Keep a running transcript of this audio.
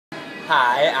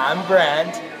Hi, I'm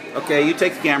Brent. Okay, you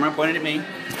take the camera, point it at me.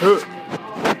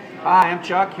 Hi, I'm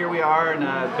Chuck. Here we are in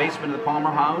the basement of the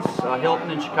Palmer House, Hilton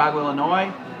in Chicago,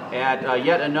 Illinois, at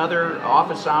yet another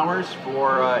office hours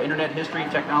for Internet History,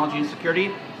 Technology, and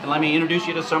Security. And let me introduce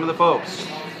you to some of the folks.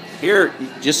 Here,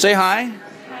 just say hi.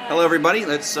 Hello, everybody.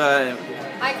 Let's. Hi,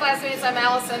 classmates. I'm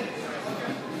Allison.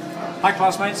 Hi,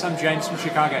 classmates. I'm James from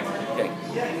Chicago. Okay.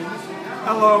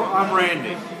 Hello, I'm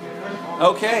Randy.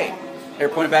 Okay. Here,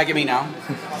 point it back at me now.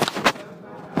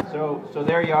 So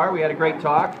there you are. We had a great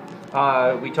talk.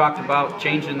 We talked about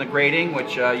changing the grading,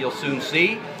 which you'll soon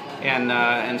see.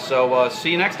 And so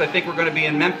see you next. I think we're going to be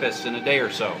in Memphis in a day or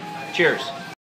so. Cheers.